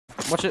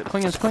Watch it,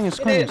 clingers.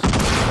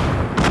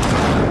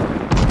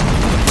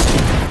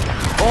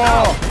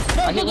 Oh!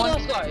 No, I it's hit not the one.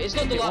 last guy. It's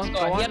not the last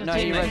guy. He had a No,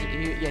 he teammate.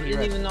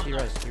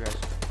 res. He res.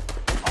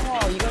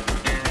 Oh, you got him.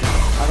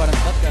 I got him.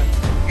 Let's go.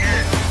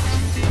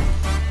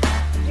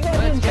 You guys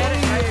Let's didn't get tell it,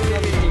 me.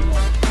 baby.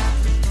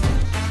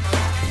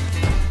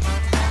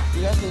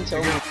 You guys didn't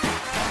tell me.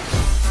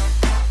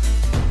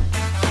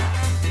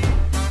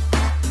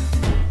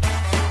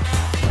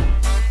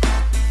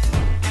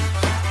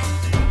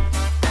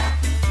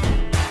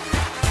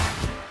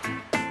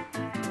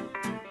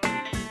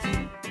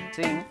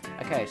 See?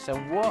 Okay, so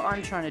what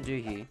I'm trying to do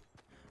here,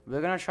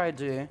 we're gonna try to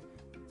do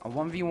a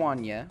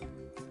 1v1, yeah?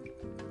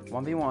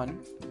 1v1,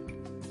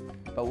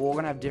 but we're all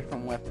gonna have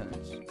different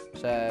weapons.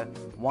 So,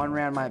 one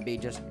round might be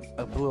just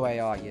a blue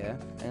AR, yeah?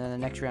 And then the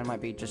next round might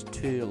be just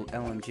 2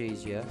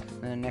 LMGs, yeah?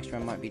 And then the next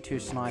round might be 2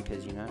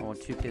 snipers, you know? Or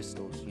 2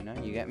 pistols, you know?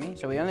 You get me?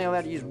 So we're only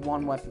allowed to use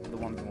one weapon for the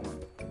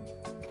 1v1.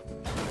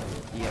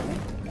 You get me?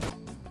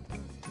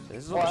 So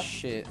this is all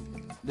shit.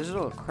 This is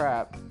all the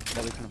crap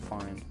that we can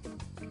find.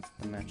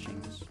 The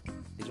matchings.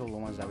 These are all the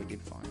ones that we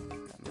did find.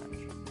 That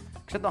match.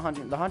 Except the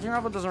hunting. The hunting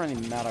rifle doesn't really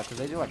matter because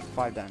they do like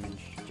 5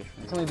 damage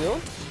difference. Can we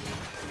build?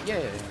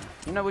 Yeah.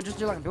 You know, we just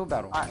do like a build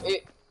battle.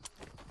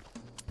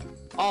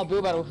 Oh,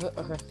 build battle.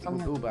 Okay. We'll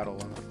build battle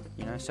on it.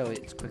 You know, so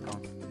it's quicker.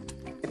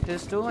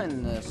 Pistol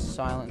and the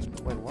silence.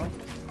 Wait, what?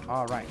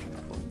 Oh, right.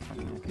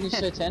 You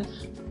said 10?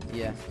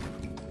 Yeah.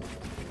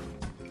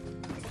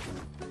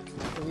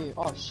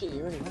 Oh shit,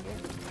 you ready?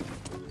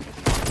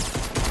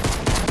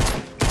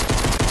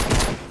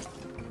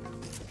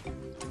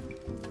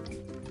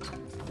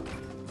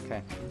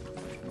 Okay.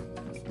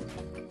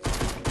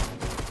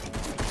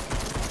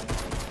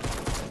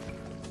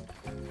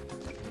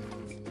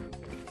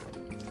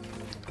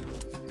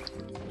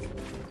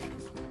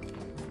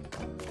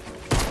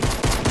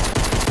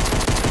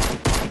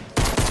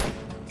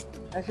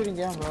 I'm shooting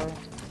down, bro.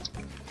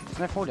 It's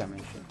no 4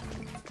 damage.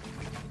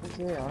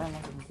 Okay, I don't know if I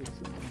can shoot.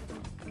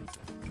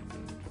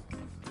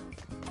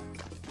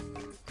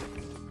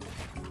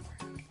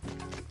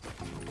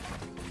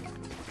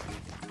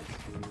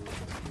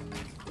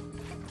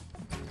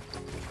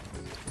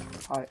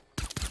 Alright.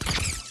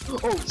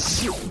 Oh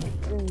shit!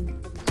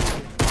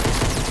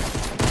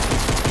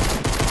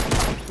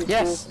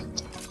 Yes!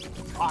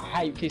 I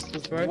hate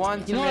pistols, bro.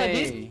 One to you know me. what I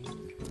did?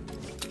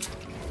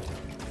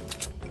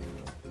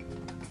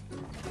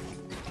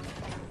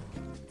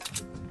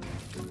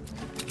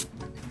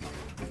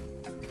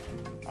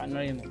 I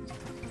know you know.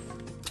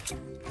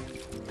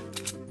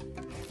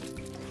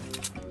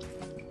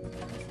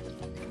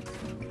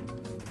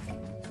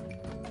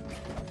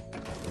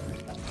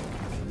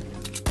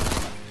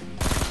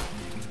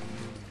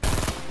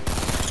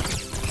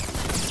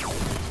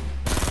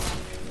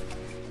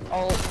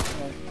 Oh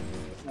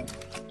no.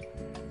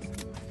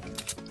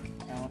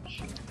 Ouch.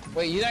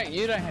 Wait, you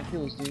don't have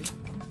heals, do you?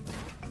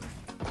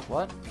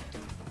 What?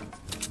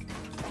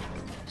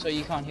 So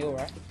you can't heal,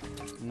 right?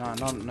 No,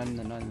 not in the battle.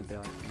 No, in the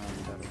battle.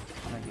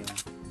 No healing.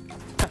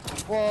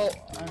 Well,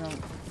 I don't know.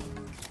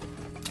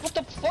 What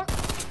the fuck?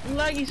 I'm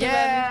laggy so Yay!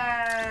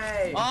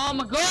 badly. Oh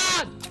my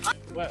god!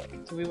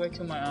 Wait, do we wait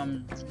till my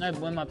no,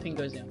 when my ping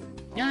goes down?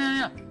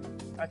 Yeah.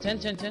 10.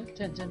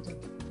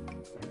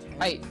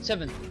 8,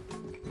 7.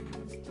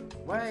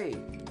 Wait.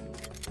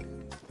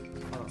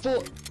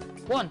 4,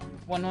 1.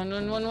 1.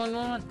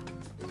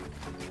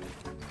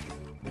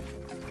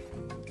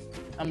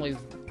 I'm leaving.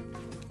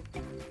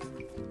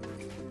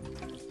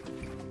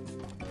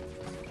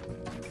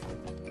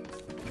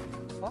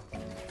 What?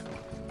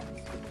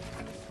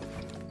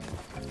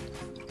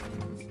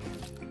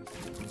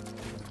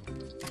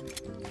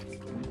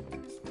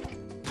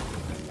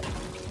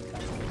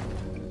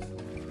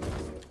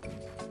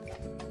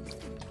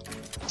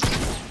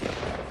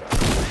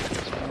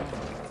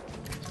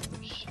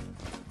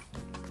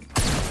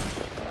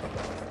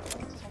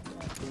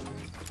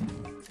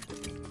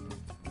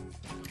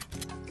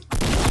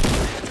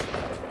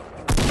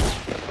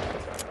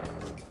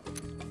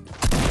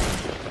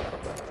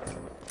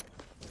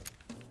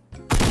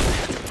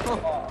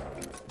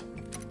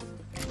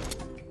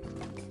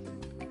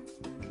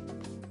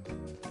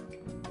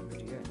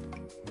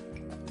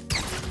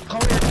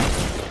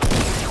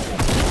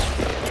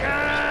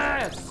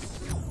 Yes!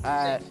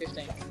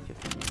 15.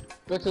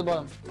 Go to the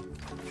bottom.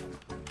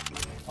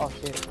 Oh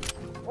shit.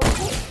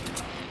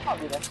 Can't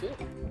do that shit.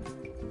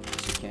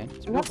 You can.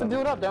 We have to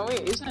build up, don't we?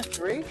 Isn't it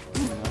 3?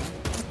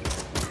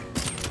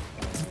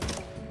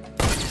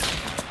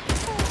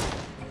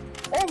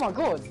 Oh my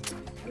god!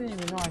 I didn't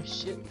even know I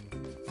shit.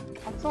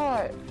 I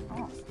thought.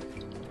 Oh.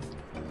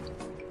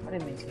 I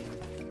didn't mean to.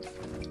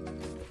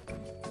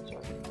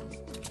 Sorry.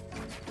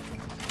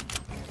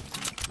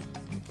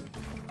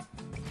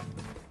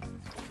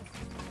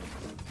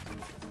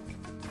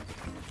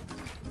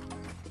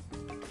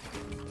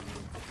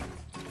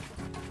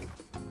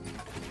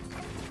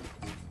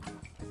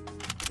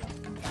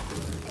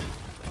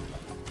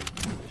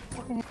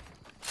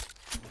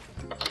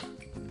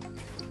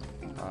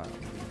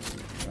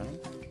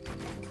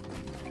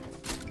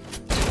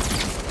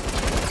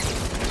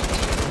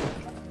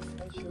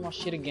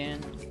 shit again.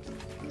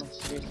 No,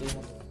 seriously.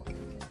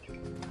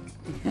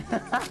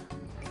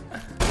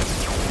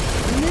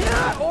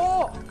 Yeah!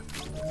 Oh!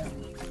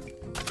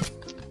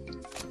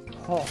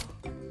 Oh.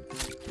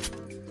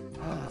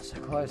 Oh, so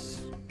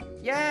close.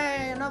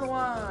 Yay! Another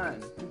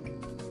one!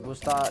 We'll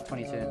start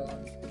 22.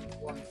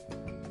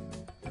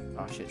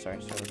 Oh shit,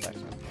 sorry, start with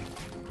accident.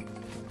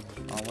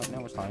 Oh, wait,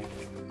 no, we're starting.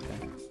 Okay.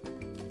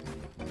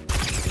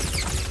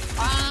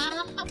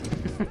 Ah!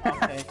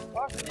 Okay,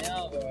 fuck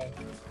now, bro.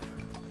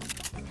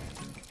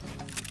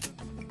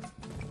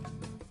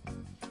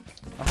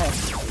 Okay.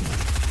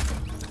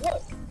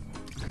 What?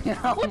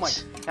 Oh What? my,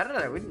 how did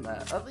I win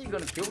that? I thought you were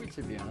gonna kill me,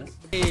 to be honest.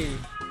 Hey.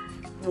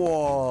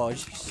 Whoa, did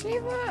you see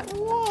that?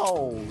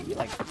 Whoa! You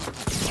like...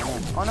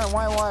 Oh no,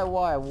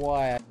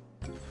 why?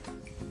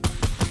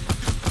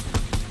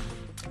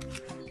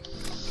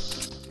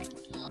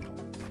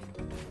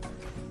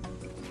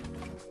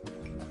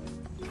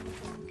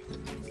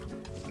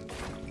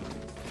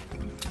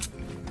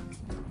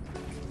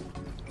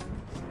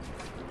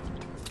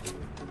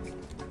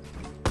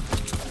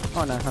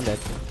 Oh no, I'm dead.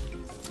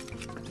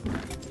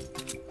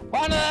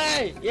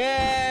 Money!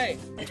 Yay!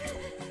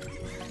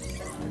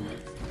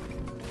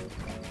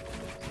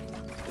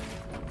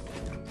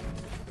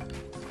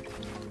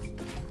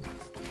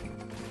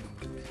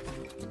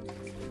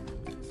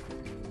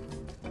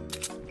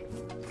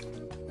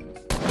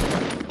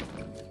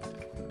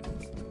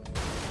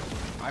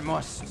 I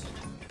must.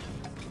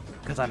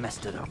 Because I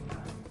messed it up.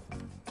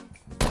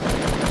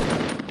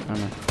 Oh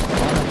no.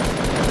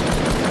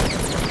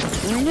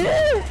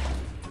 No!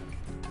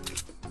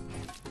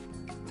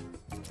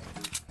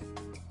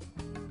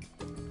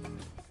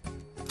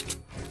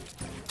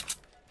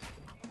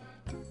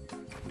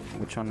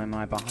 Which one am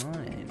I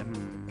behind?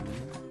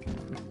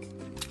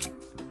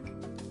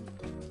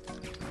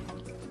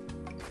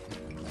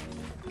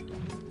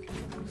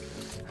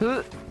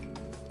 Huh.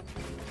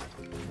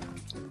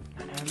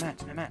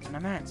 No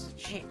mats.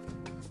 Shit.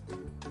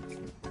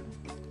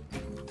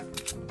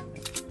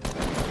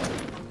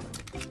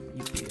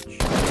 You bitch.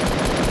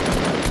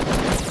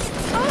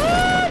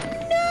 Oh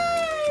no!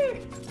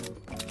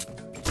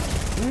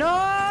 No!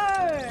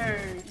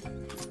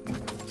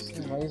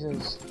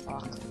 Lasers.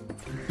 Fuck.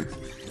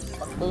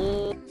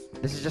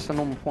 This is just a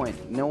normal point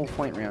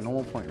round.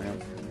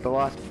 The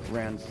last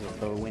round's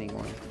the winning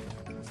one.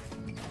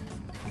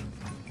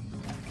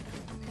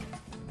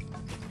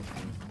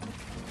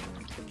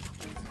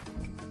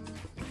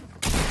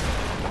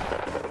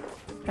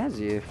 As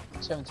if.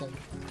 17.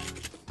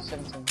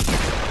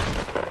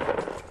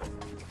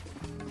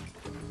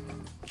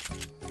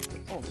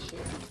 Oh shit.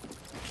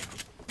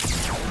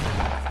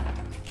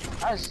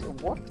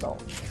 What the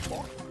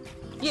fuck?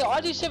 Yeah,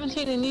 I do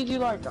 17 and you do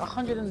like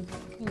 100 and...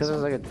 Because it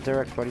was like a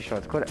direct body shot.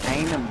 It's called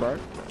aiming, bro.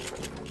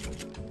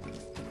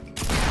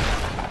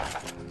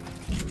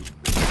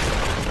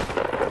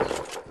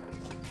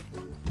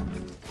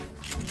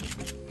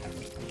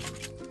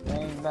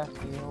 Going back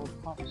to the old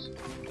pumps.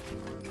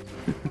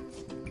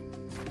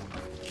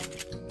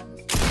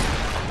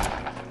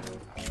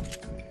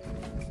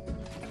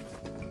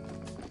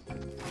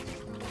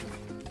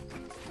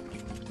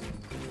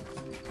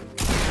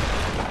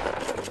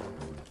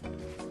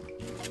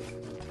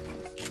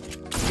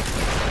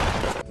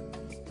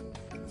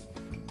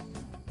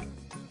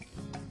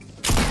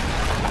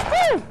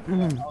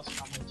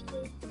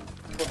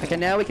 Okay,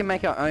 now we can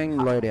make our own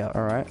loadout,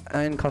 alright?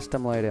 Own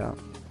custom loadout.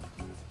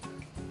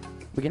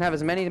 We can have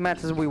as many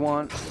matches as we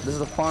want. This is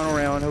the final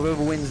round.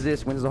 Whoever wins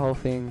this wins the whole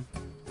thing.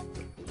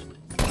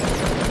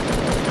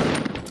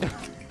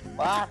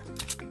 What?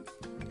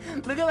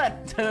 Look at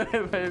that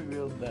turbo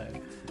build though.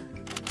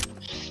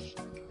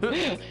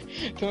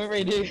 Can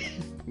we redo?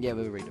 Yeah,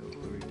 we'll redo it.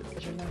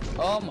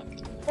 Oh my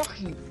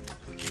fucking...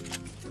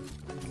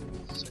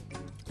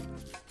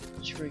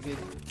 Triggered.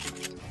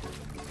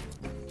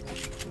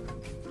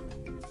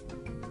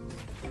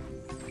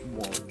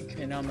 Whoa.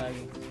 Okay, now I'm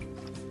lagging.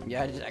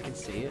 Yeah, I can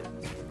see it.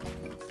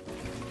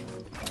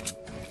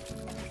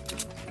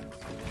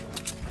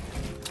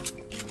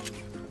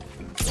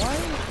 Why?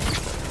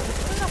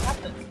 What did that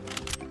happen?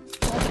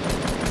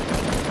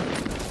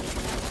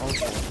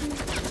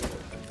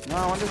 No, I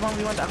want this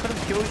 1v1. I could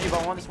have killed you,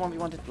 but I want this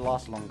 1v1 to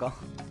last longer.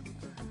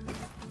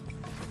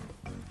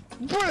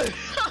 Bro!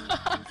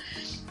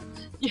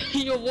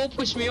 Your wall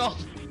pushed me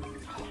off.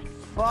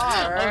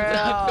 Far I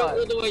out. fell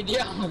all the way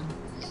down.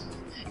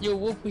 Your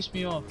wall pushed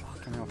me off.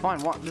 Fucking hell.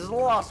 Fine, what? This is the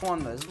last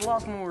one though. This is the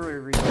last one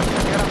we're redoing.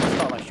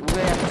 We're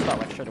gonna have to start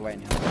like straight away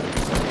now.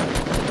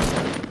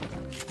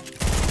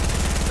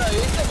 No,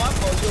 it's not my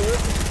fault. Your wall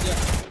pushed me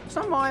down. It's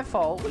not my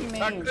fault. What do you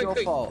mean? Right, It's your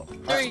quick. fault. 3,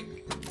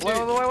 2. Wait,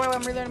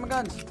 I'm reloading my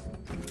guns.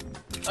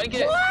 I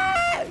get it.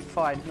 What?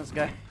 Fine, let's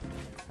go.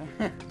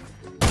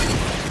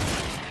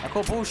 I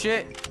call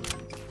bullshit.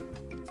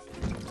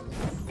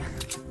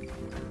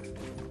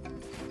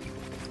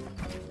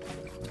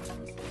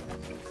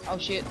 Oh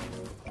shit.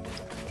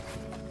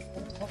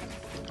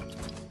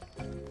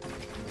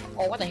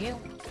 Oh, what the hell?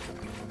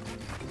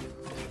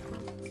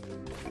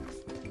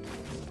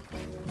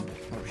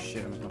 Oh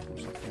shit, I'm not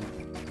something.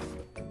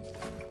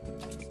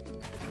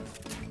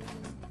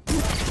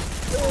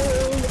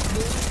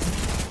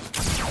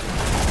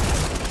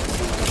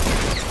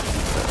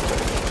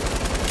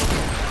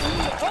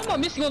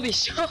 missing all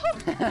these shots.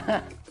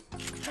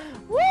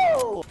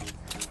 Woo!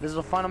 This is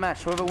the final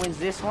match. Whoever wins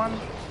this one,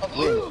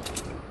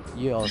 wins.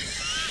 You're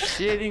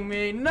shitting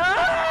me. No!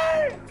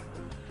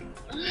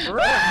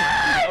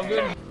 I'm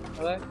good.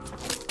 Hello?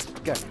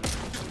 Go.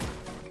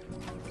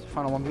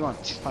 Final 1v1.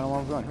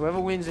 Final 1v1. Whoever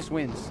wins this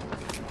wins.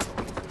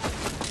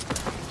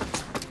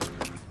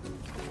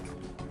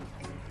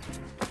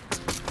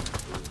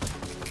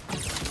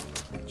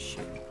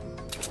 Shit.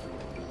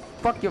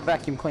 Fuck your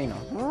vacuum cleaner.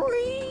 Bro,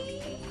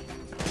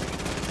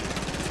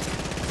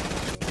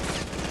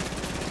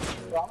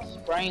 I'm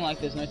spraying like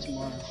there's no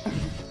tomorrow.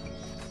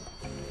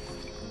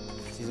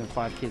 Season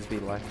 5 kids be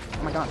like,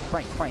 oh my god,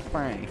 spray, spray,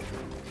 spray.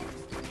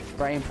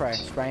 Spray and pray,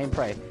 spray and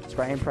pray,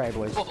 spray and pray,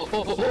 boys.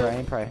 Spray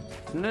and pray.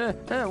 No,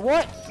 no,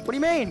 what? What do you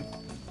mean?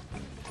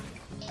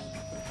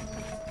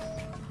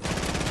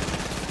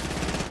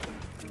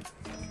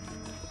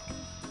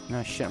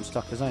 No shit, I'm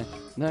stuck. There's no.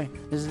 No,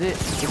 this is it.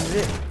 This is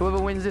it. Whoever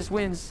wins this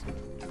wins.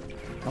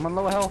 I'm on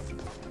lower health.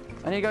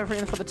 I need to go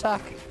for the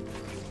attack.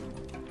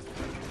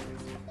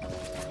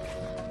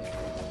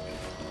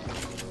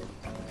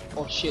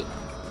 Oh shit.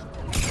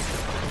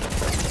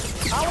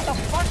 Ah, what the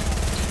fuck?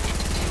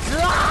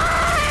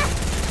 Ah!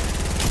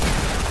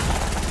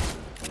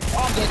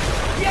 Oh, I'm dead.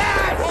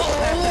 Yes!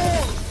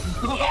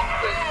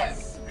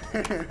 Yes!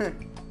 Yes!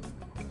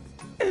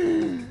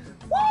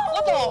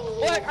 What the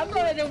fuck? I'm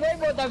gonna do way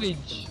more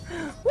damage.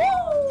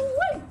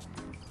 Woo!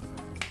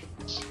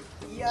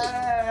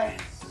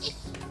 Yes!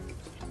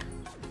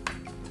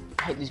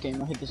 I hate this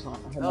game. I hate this line.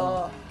 I hate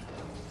Oh,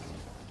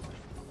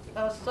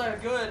 that was so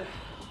good.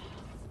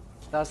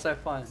 That was so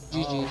fun.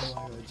 GG's.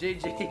 Oh,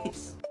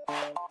 GG's.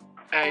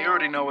 Hey, you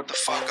already know what the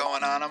fuck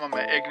going on. I'm on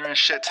my ignorant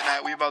shit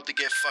tonight. We about to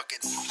get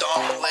fucking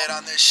dog lit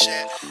on this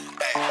shit.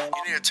 Hey,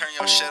 you need to turn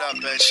your shit up,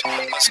 bitch.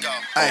 Let's go.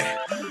 Hey,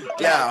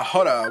 yeah,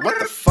 hold up. What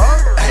the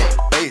fuck? Hey,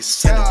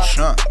 bass in the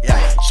trunk. Yeah,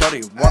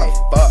 shorty wanna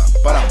fuck,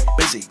 but I'm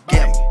busy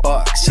getting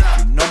bucks. If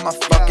you know my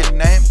fucking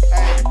name,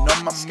 you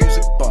know my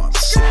music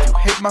bumps. If you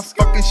hate my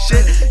fucking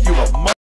shit, you a